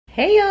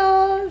Hey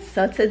y'all,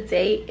 so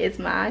today is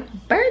my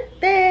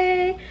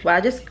birthday. Well, I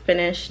just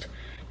finished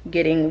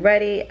getting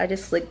ready. I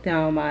just slicked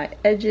down my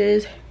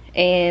edges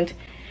and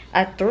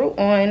I threw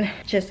on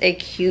just a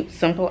cute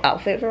simple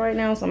outfit for right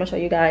now. So I'm gonna show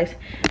you guys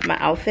my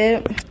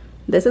outfit.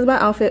 This is my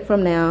outfit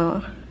from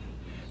now.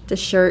 The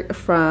shirt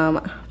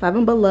from Five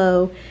and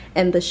Below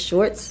and the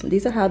shorts,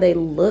 these are how they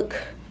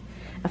look.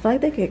 I feel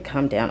like they could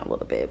come down a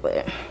little bit,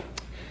 but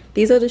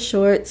these are the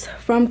shorts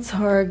from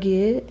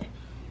Target.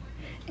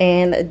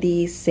 And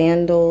these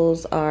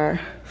sandals are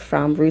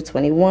from Rue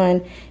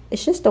 21.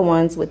 It's just the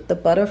ones with the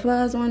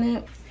butterflies on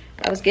it.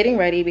 I was getting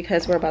ready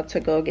because we're about to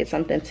go get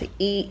something to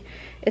eat.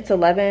 It's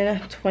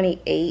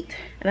 11:28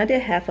 and I did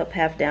half up,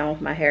 half down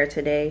with my hair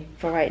today.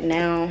 For right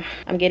now,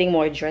 I'm getting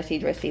more dressy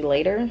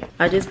later.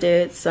 I just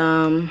did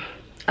some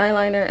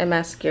eyeliner and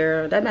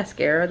mascara. That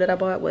mascara that I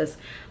bought was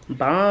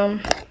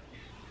bomb.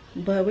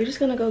 But we're just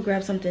gonna go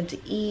grab something to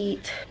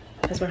eat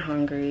because we're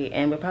hungry,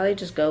 and we'll probably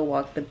just go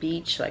walk the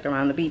beach, like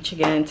around the beach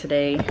again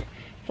today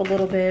for a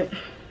little bit,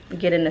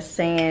 get in the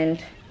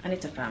sand. I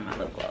need to find my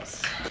lip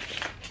gloss.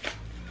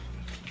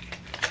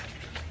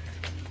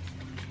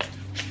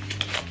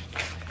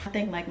 I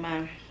think like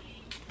my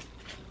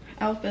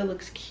outfit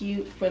looks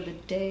cute for the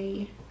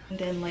day, and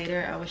then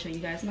later I will show you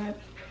guys my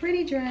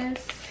pretty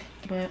dress,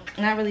 but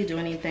not really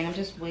doing anything. I'm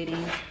just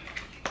waiting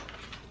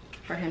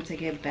for him to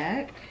get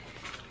back.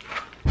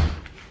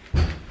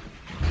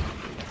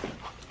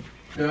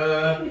 I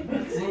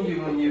seen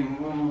you when you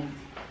moved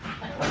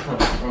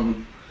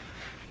from...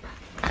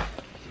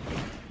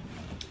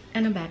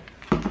 And I'm back.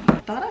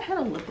 I thought I had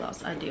a lip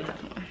gloss. I do have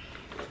one.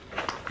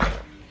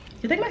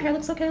 You think my hair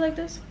looks okay like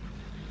this?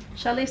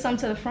 Should I leave some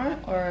to the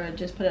front or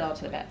just put it all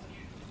to the back?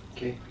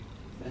 Okay,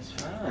 that's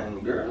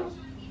fine, girl.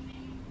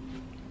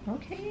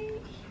 Okay.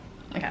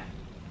 Okay.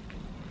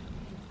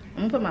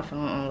 I'm gonna put my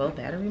phone on low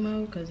battery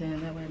mode because then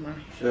that way my...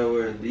 Should I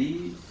wear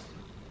these?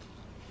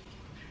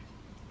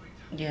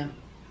 Yeah.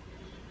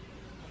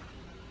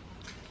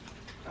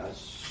 I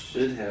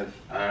should have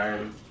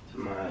ironed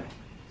my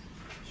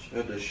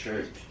shoulder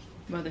shirt.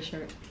 Mother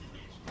shirt.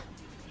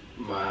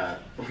 My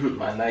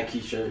Nike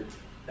shirt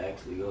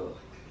actually goes.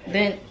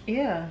 Then,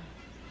 yeah.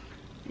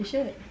 You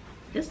should.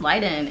 This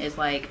lighting is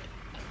like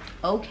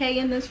okay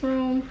in this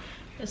room.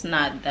 It's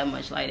not that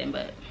much lighting,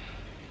 but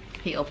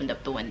he opened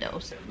up the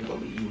windows. We're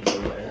gonna be eating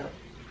some right now.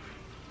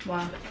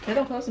 Wow. They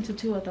don't close until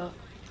 2, I thought.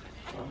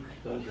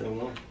 Those are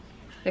 1.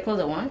 They close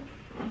at 1?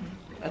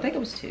 Mm-hmm. I think it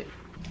was 2. You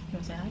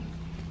wanna say hi?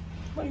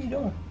 What are you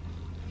doing?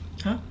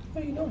 Huh?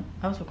 What are you doing?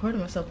 I was recording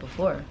myself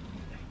before.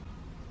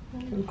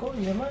 You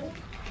recording your money?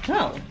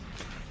 No.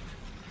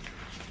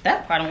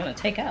 That part I'm gonna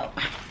take out.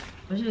 I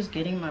was just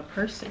getting my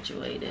purse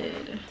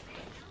situated.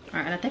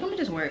 Alright, and I think I'm gonna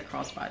just wear it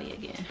crossbody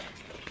again.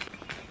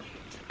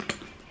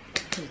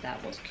 Cause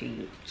that was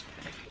cute.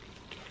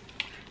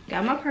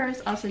 Got my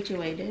purse all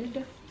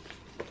situated.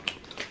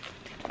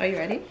 Are you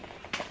ready?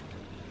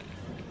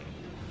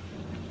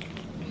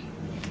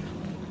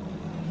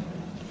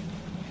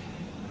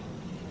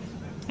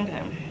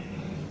 Okay.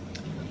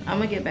 I'm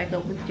gonna get back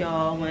up with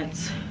y'all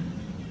once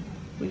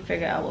we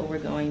figure out what we're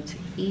going to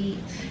eat.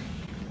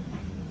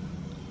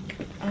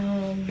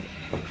 I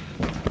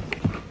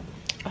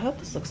hope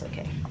this looks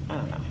okay. I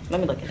don't know.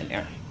 Let me look in the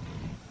mirror.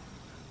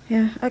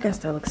 Yeah, I guess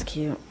that looks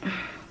cute.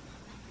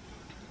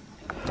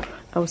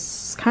 I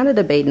was kind of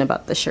debating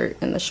about the shirt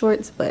and the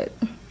shorts, but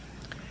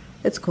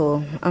it's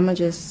cool. I'm gonna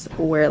just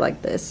wear it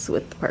like this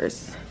with the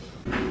purse.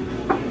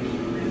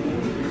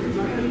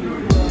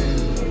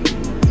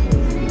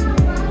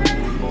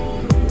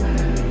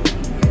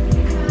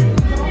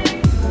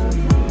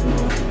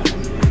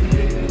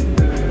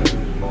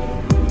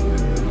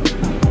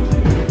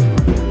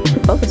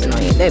 Focusing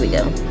on you. There we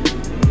go.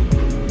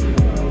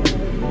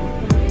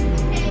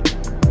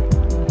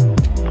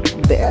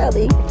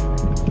 Barely.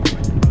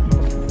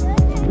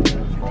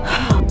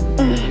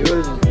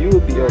 You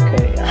would be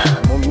okay.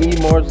 Me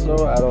more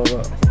so, I don't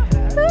know.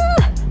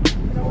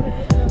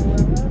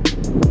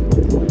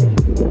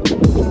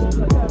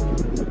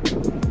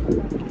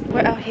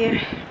 We're out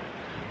here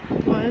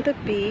on the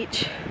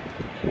beach,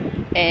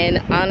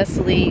 and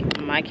honestly,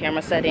 my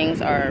camera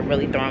settings are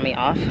really throwing me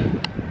off.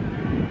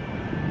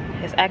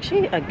 There's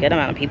actually a good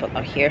amount of people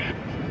out here.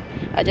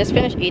 I just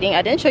finished eating.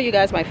 I didn't show you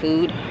guys my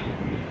food,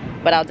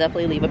 but I'll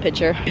definitely leave a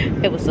picture.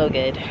 It was so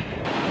good. You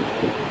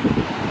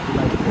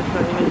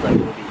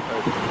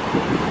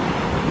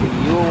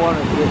want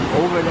to get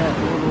over that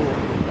little...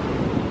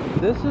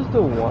 This is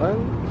the one.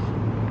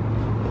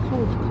 This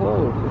one's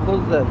closed. It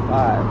closes at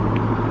 5.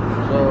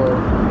 So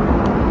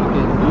you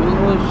can do a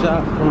little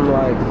shot from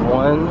like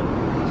 1.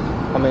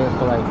 I mean,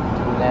 from like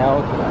now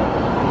to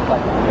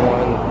like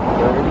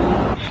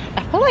 1:30.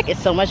 I feel like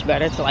it's so much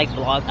better to like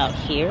vlog out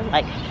here,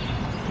 like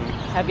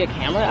have your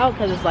camera out,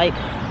 because it's like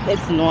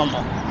it's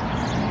normal.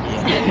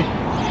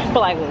 Yeah.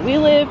 But like where we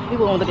live,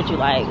 people gonna look at you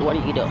like, what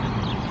are you doing?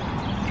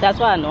 That's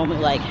why I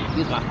normally like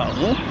use my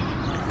phone.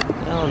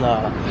 Hell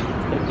no.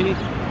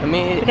 I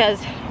mean, because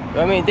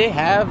they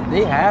have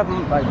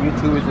like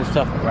YouTubers and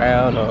stuff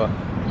around, or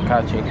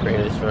content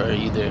creators for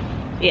either.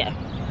 Yeah.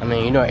 I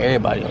mean, you know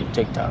everybody on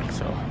TikTok,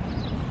 so.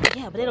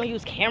 Yeah, but they don't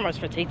use cameras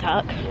for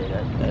TikTok.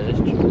 Yeah, that is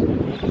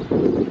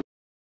true.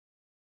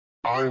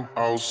 I'm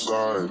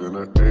outside in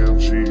an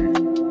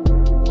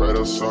AMG, right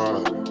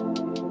outside,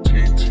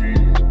 TT,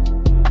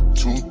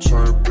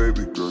 two-turn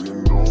baby girl, you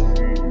know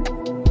me,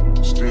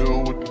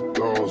 still with the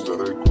dogs that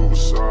I grew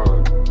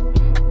beside,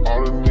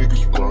 all the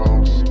niggas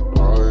round me,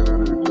 high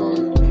that they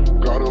die,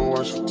 gotta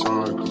watch the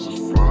time cause it's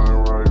flying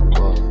right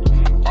by,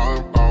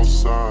 I'm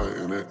outside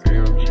in an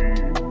AMG,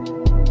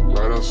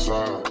 right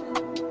outside,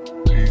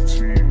 TT,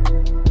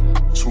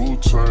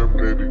 two-turn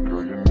baby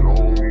girl, you know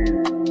me.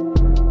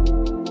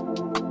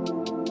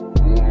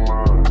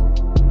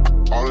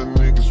 All the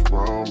niggas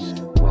round me,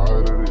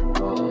 right at it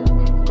die.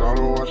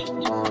 Gotta watch the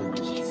time,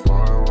 cause it's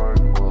flying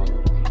right by.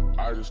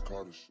 I just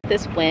caught a shit.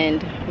 This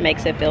wind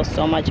makes it feel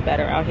so much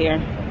better out here.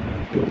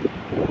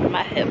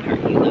 My hip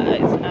hurt, you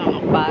guys. I don't know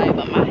why,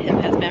 but my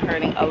hip has been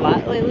hurting a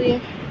lot lately.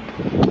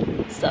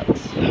 It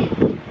sucks. It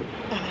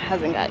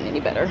hasn't gotten any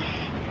better.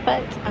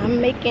 But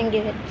I'm making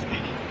it.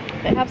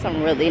 They have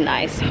some really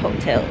nice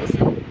hotels.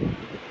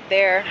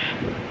 They're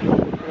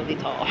really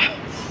tall.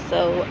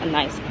 So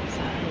nice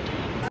outside.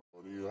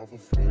 Off a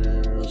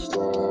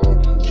Finsta,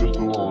 just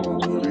the one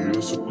on hoodie,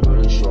 it's a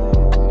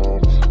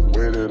screenshot.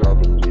 Way that I've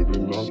been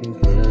living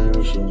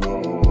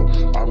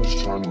unconventional. I'm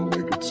just trying to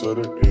make it to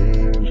the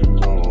end, you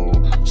know.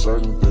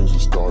 Certain things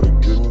have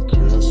started getting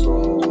pissed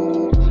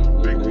off.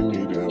 Think we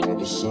need to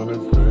have a sun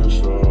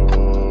adventure.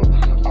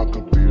 I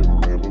could be a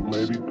man, but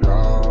maybe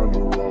down the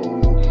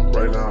road.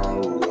 Right now, I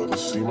would rather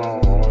see my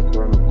heart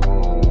turn to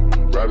chrome.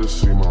 Rather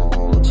see my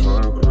heart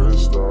turn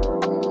crystal.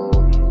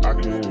 I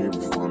can't even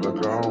front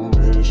like I don't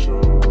miss you.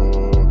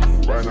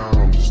 Right now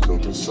I'm just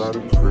stuck inside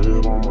the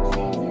crib on my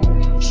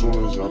own.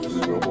 Soon as I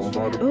pick up, I'm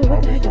about to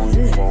pop up on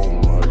your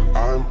phone. Like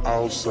I'm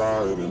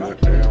outside in an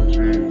AMG,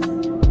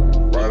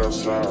 right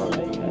outside,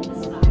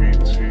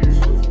 PT,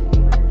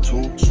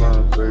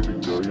 two-turn baby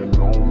girl, you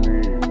know me.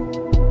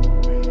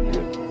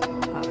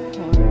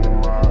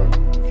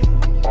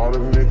 All the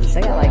niggas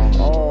They got like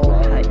all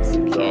types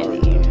of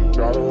candy.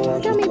 Gotta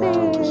watch the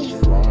time, cause it's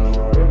flying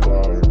right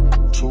by.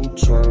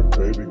 Two-turn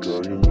baby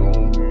girl, you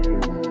know me.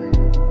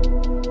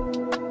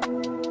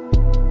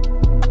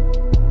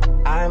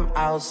 I'm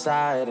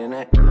outside in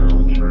it.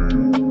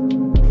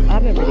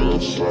 I've been really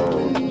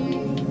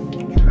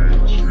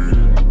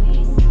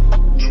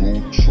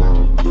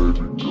Two-turn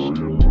baby girl,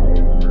 you know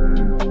me.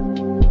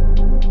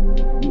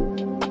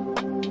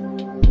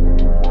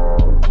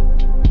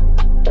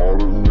 All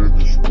the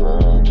niggas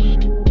round me,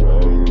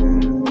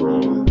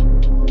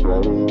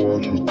 gotta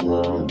watch the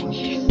time, cause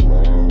it's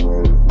flying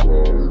right by.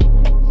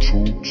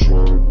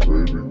 Two-turn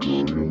baby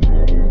girl, you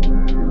know me.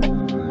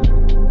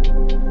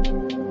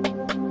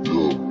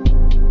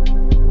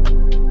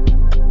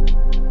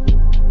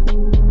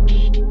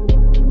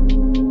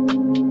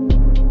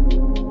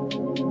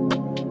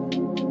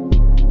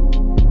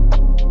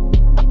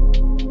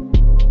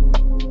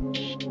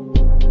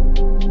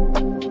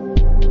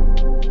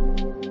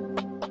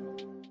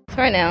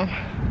 Right now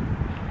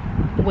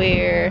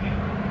we're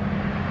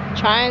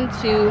trying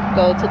to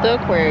go to the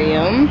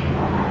aquarium,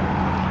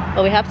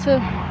 but we have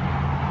to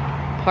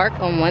park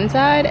on one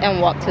side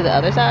and walk to the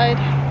other side,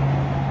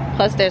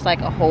 plus there's like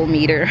a whole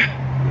meter.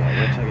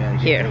 Yeah, which I gotta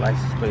get Here. your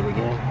license plate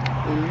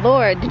again.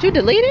 Lord, did you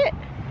delete it?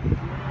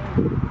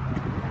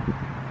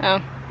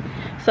 Oh,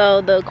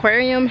 so the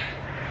aquarium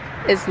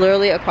is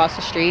literally across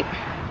the street,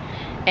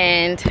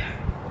 and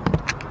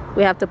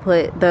we have to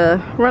put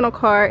the rental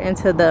car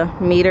into the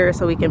meter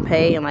so we can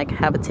pay and like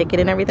have a ticket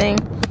and everything.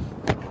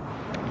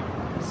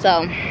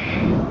 So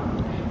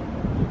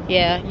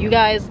yeah, you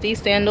guys,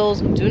 these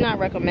sandals, do not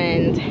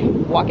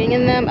recommend walking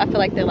in them. I feel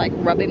like they're like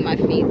rubbing my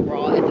feet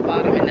raw at the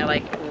bottom, and they're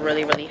like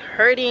really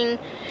hurting,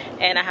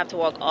 and I have to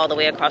walk all the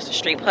way across the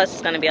street. Plus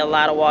it's gonna be a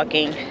lot of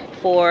walking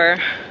for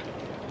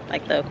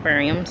like the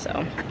aquarium.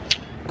 So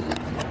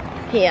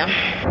yeah,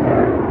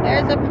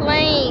 there's a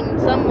plane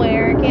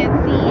somewhere, I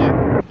can't see it.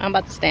 I'm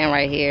about to stand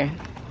right here.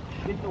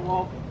 Get the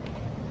wall.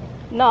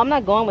 No, I'm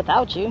not going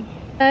without you.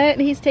 But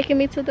he's taking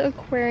me to the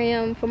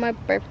aquarium for my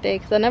birthday,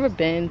 because I've never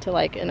been to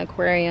like an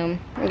aquarium.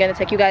 I'm gonna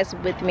take you guys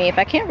with me. If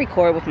I can't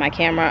record with my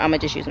camera, I'm gonna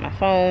just use my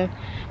phone,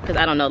 because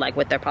I don't know like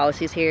what their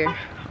policies here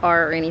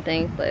are or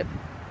anything. But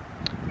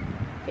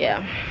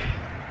yeah.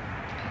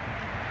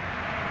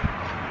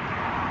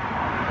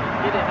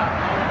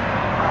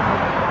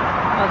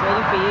 I was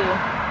waiting for you.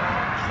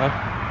 Huh?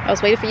 I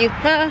was waiting for you.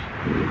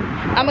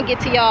 I'm gonna get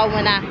to y'all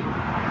when I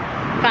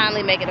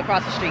finally make it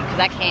across the street, because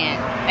I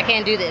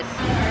can't do this.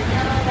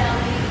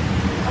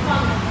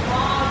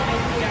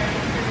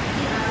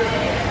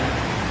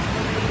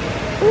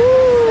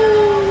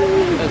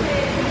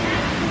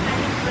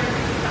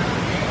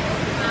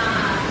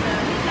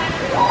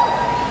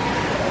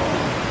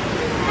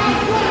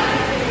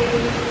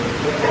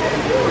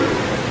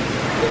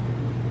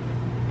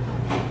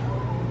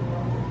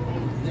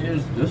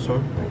 There's this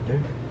one right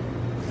there.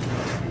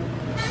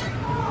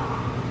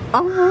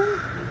 Oh.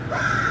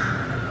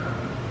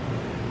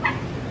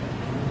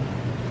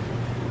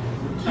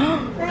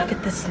 Look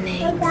at this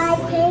snakes.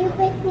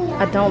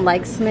 I don't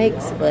like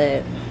snakes,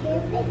 but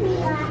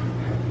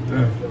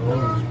That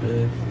one's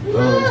big. That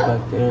one's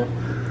back there.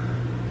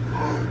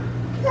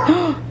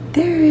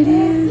 there it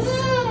is.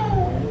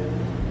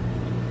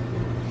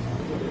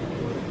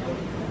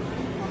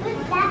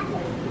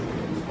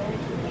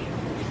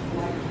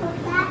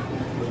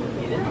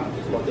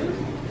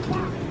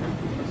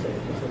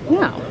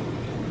 No.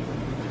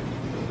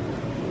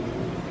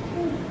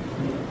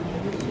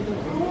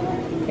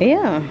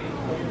 Yeah.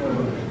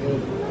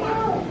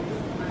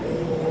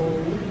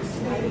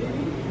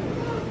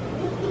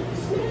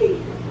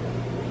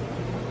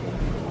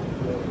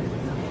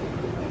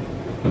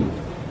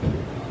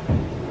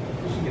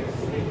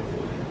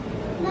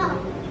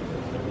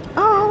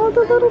 Oh,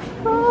 the little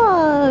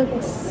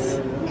frogs.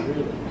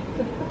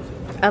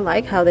 I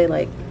like how they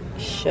like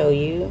show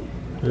you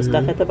the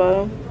stuff at the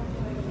bottom,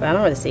 but I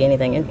don't really see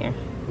anything in here.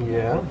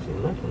 Yeah, I don't see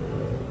nothing.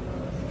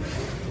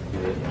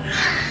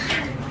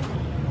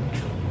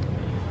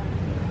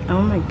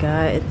 Oh my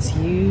god, it's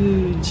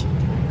huge.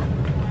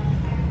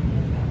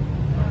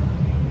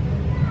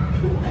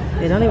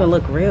 It don't even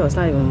look real. It's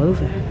not even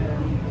moving.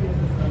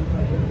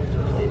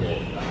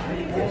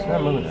 It's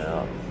not moving at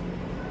all.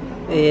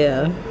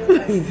 Yeah.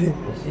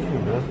 It's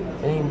even, bro.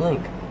 It ain't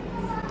blink.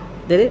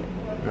 Did it?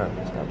 No,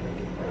 it's not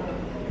blinking.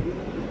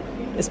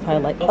 It's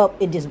probably like, oh,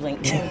 it just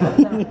blinked. Is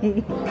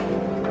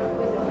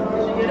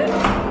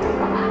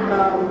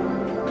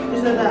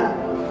that that?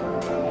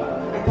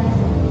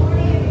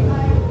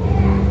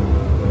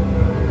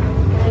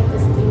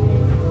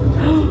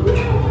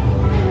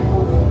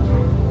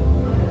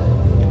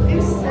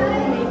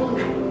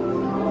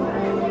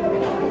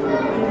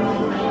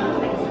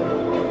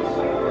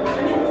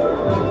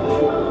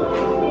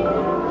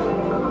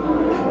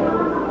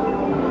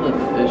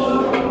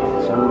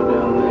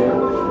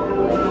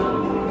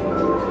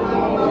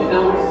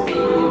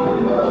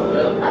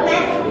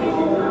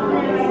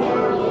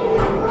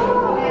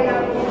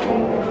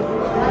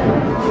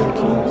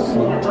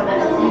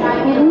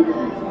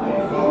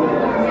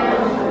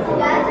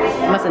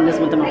 Send this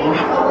one to my mom.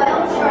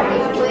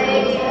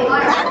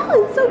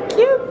 Oh, it's so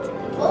cute.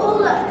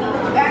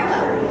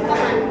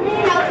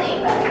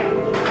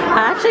 I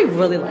actually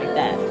really like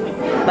that.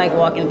 Like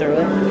walking through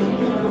it.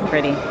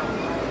 Pretty.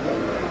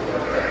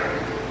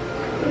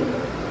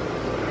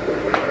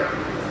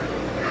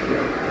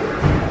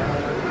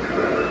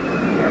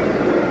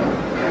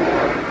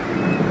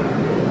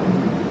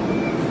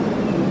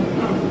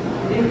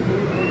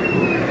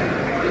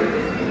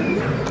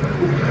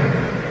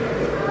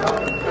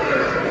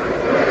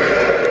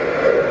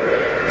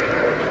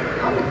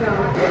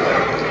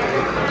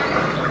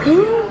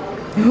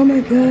 Oh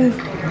my god.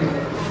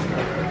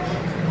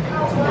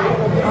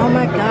 Oh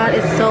my god,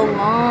 it's so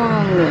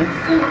long.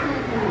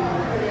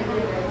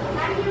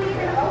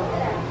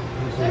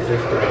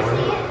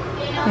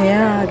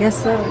 Yeah, I guess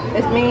so.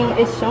 I mean,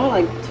 it's showing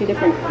like two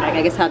different, like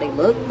I guess how they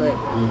look, but.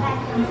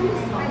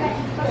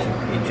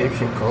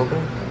 Egyptian cobra?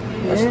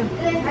 Yeah.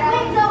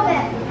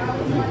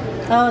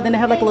 Oh, then they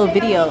have like a little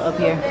video up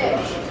here.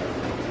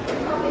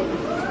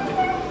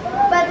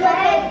 But look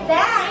at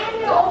that!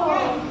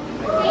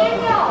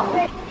 Daniel!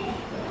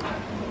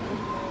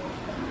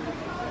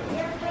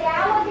 The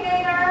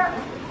alligator!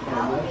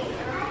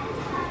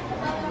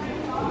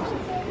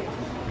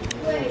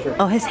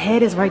 Oh, his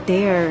head is right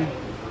there.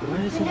 Why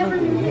does it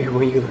look weird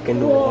when you look in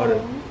the water?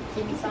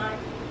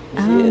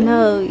 I don't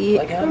know.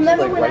 Like how it's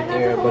like right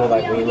there, but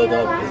like when you look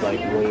up, it's like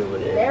way over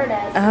there. There it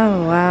is.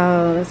 Oh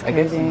wow, that's I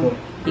guess crazy. you go-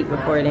 Keep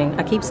recording.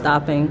 I keep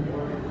stopping.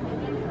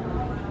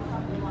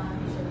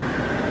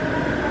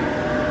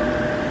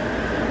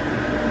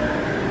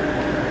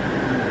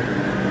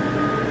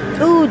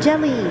 Ooh,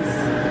 jellies.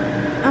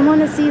 I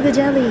want to see the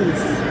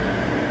jellies.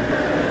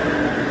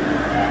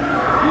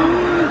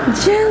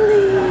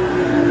 Jellies.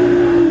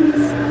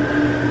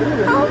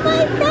 Oh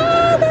my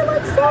god, they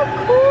look so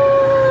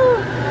cool.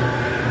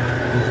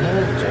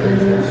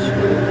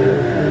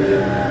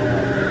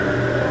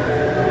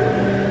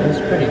 It's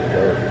pretty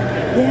dope.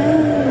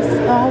 Yes.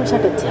 Oh, I wish I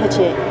could touch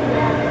it.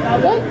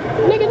 What?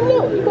 Nigga,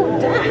 no, you gonna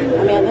die. I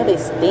mean, I know they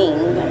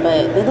sting,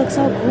 but they look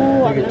so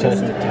cool. You can touch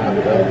the top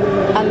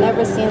though. I've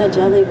never seen a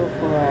jelly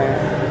before.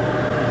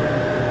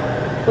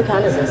 What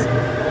kind is this?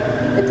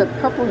 It's a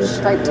purple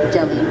striped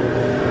jelly.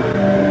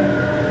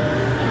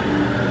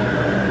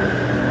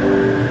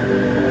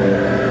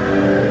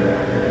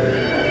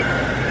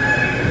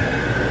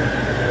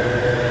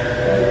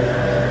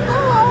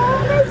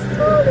 Oh, they're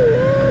so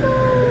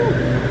little.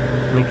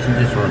 Makes you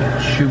just want to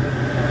shoot.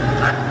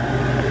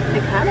 They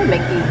kind of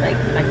make these like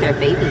they're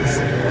babies.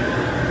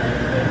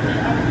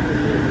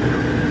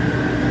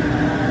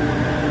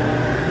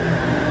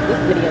 This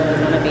video is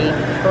gonna be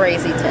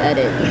crazy to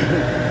edit.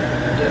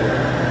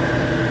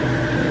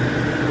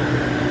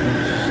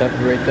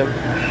 Separate them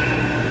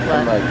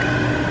from like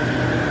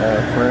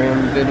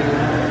aquarium video.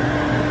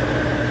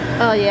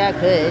 Oh yeah, I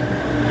could.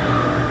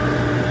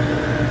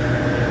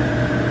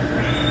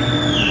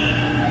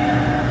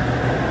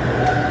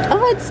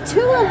 Oh, it's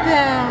two of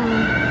them.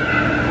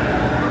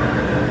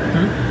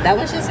 Hmm? That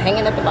one's just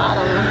hanging at the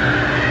bottom.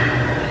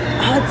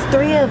 Oh, it's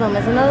 3 of them.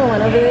 There's another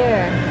one over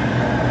there.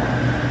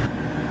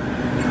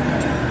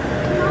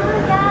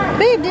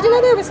 Babe, did you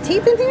know there was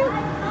teeth in here?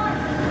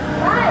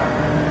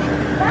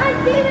 Guys,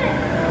 Steven!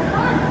 Come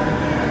on!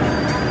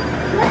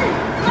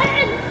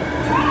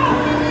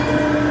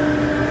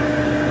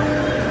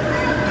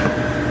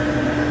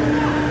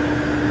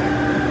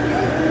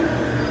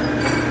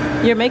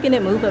 You're making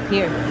it move up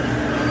here.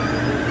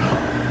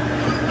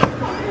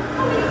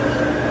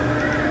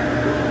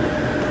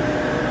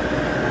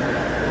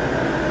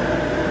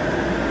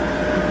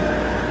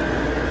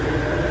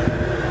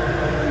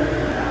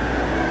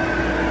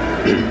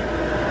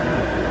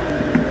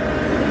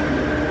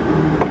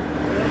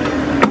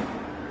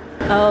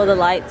 Oh, the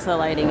lights are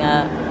lighting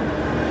up.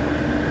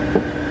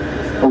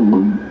 I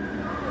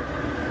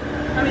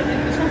mean,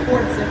 it's from 4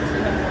 to 6.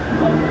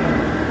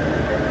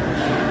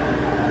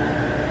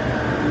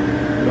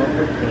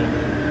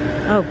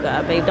 Oh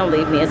God, babe, don't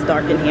leave me. It's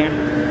dark in here.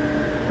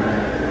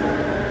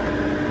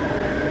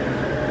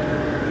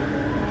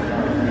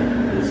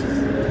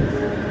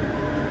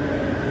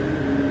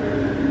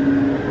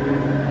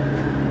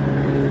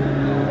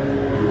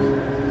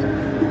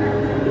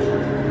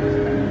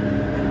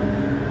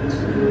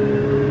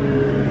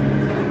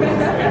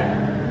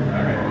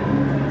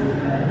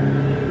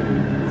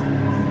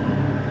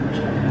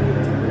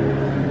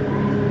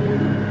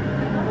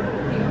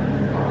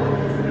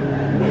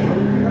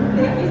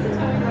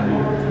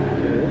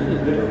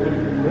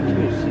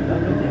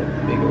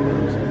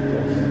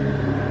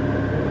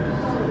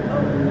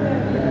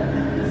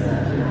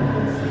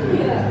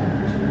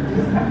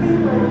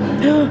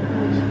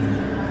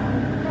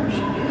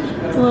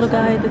 The little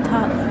guy at the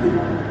top.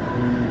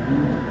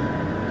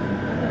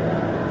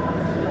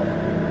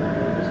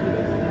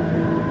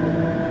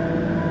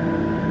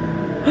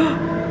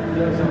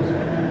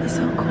 It's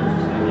so cool.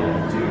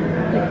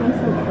 They come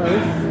so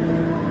close.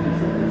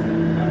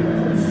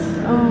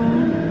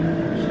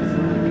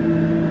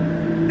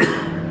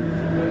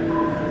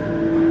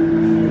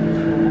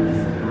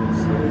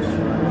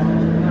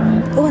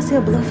 Oh, I see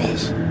a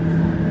bluefish.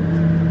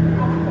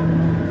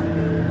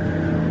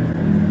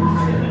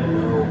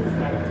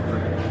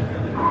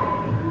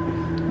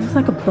 It's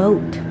like a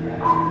boat.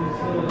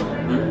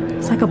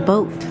 It's like a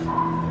boat.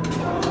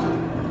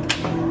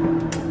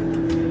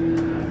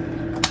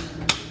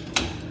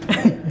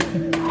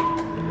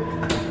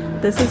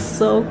 This is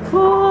so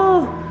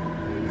cool.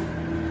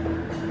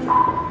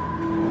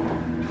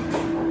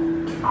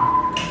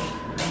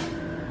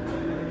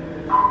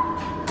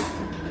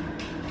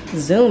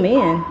 Zoom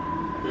in.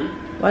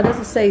 Why does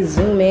it say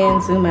zoom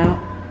in, zoom out?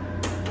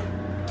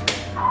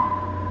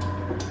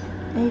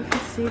 And you can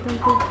see them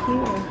through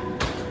here.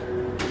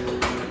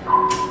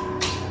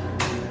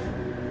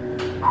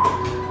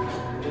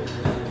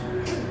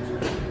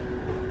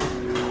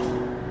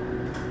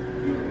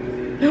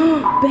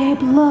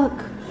 Babe, look.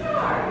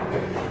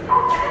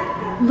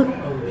 Look.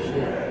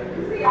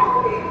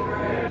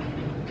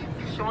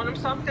 Showing them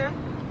something?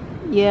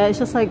 Yeah, it's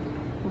just like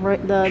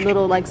the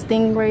little like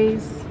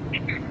stingrays.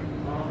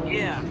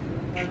 Yeah.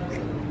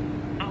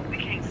 Oh, we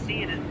can't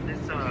see it in this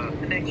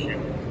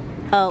connection.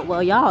 Oh,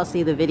 well, y'all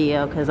see the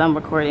video because I'm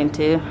recording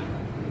too.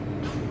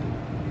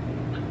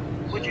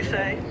 What'd you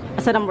say?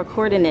 I said I'm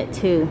recording it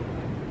too.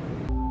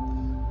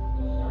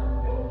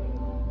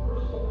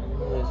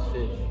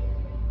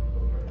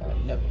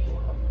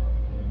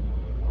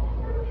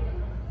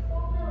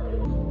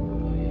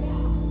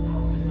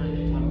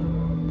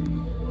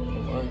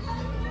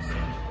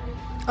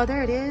 Oh,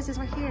 there it is. It's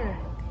right here.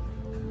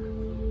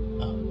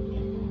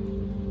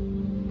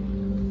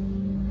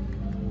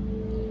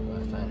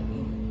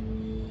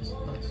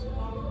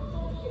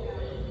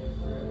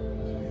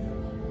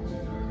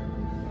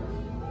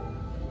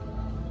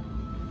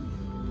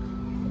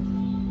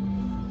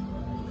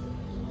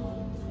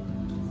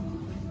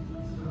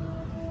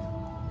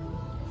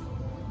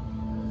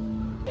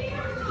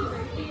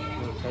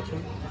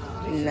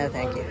 No,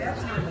 thank you.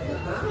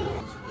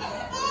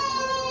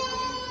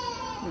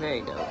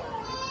 Very dope.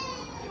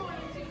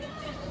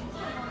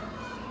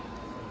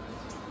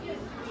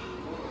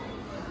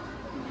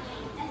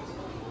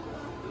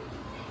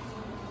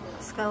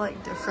 It's got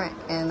like different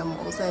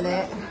animals in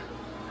it.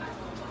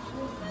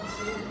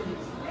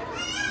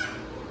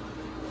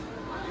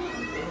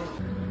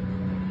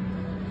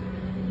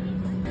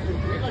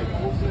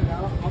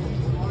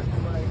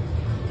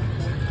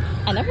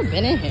 I've never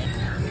been in here.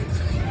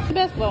 The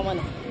basketball one.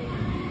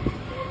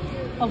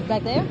 Oh,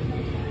 back there?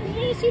 You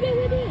didn't see that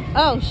right there.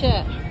 Oh,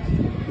 shit.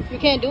 You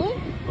can't do it?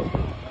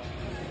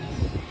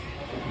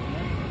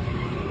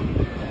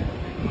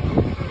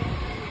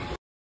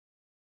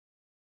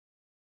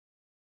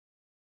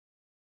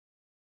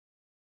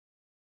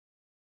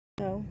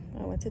 So,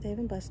 I went to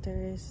Dave &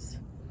 Buster's.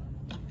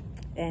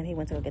 And he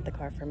went to go get the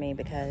car for me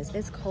because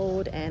it's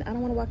cold and I don't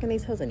want to walk in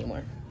these hills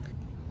anymore.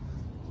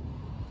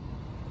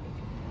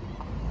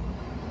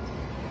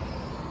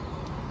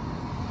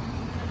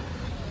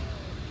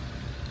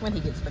 When he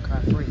gets the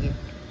car for you.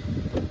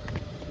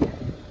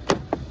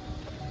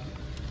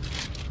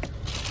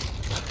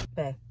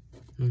 Bae,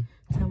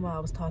 tell me why I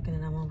was talking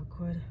and I'm on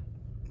record.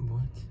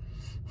 What?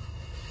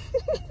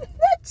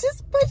 I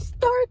just pushed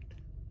start.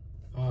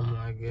 Oh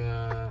my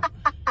god.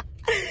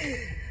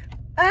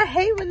 I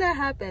hate when that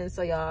happens.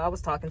 So y'all, I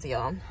was talking to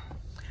y'all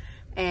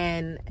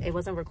and it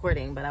wasn't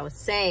recording, but I was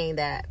saying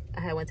that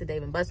I had went to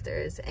Dave &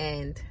 Buster's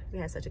and we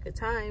had such a good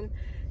time,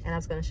 and I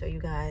was going to show you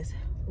guys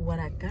what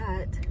I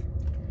got,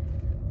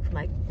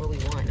 like what we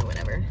won or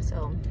whatever.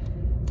 So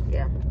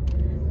yeah,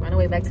 we're on our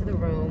way back to the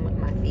room.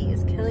 My feet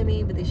is killing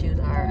me, but these shoes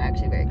are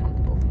actually very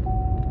comfortable.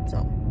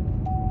 So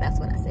that's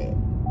what I said.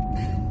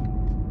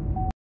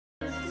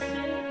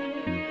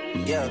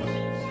 Yeah.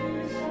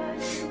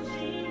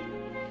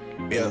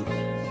 Yeah.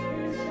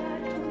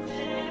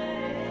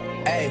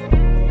 Hey.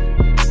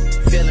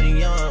 Feeling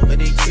young, but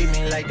they treat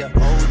me like the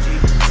OG.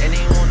 And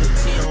they want the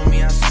T on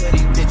me, I swear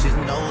these bitches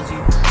nosy.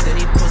 Said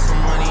he put some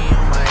money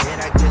on my head,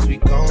 I guess we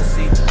gon'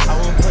 see. I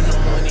won't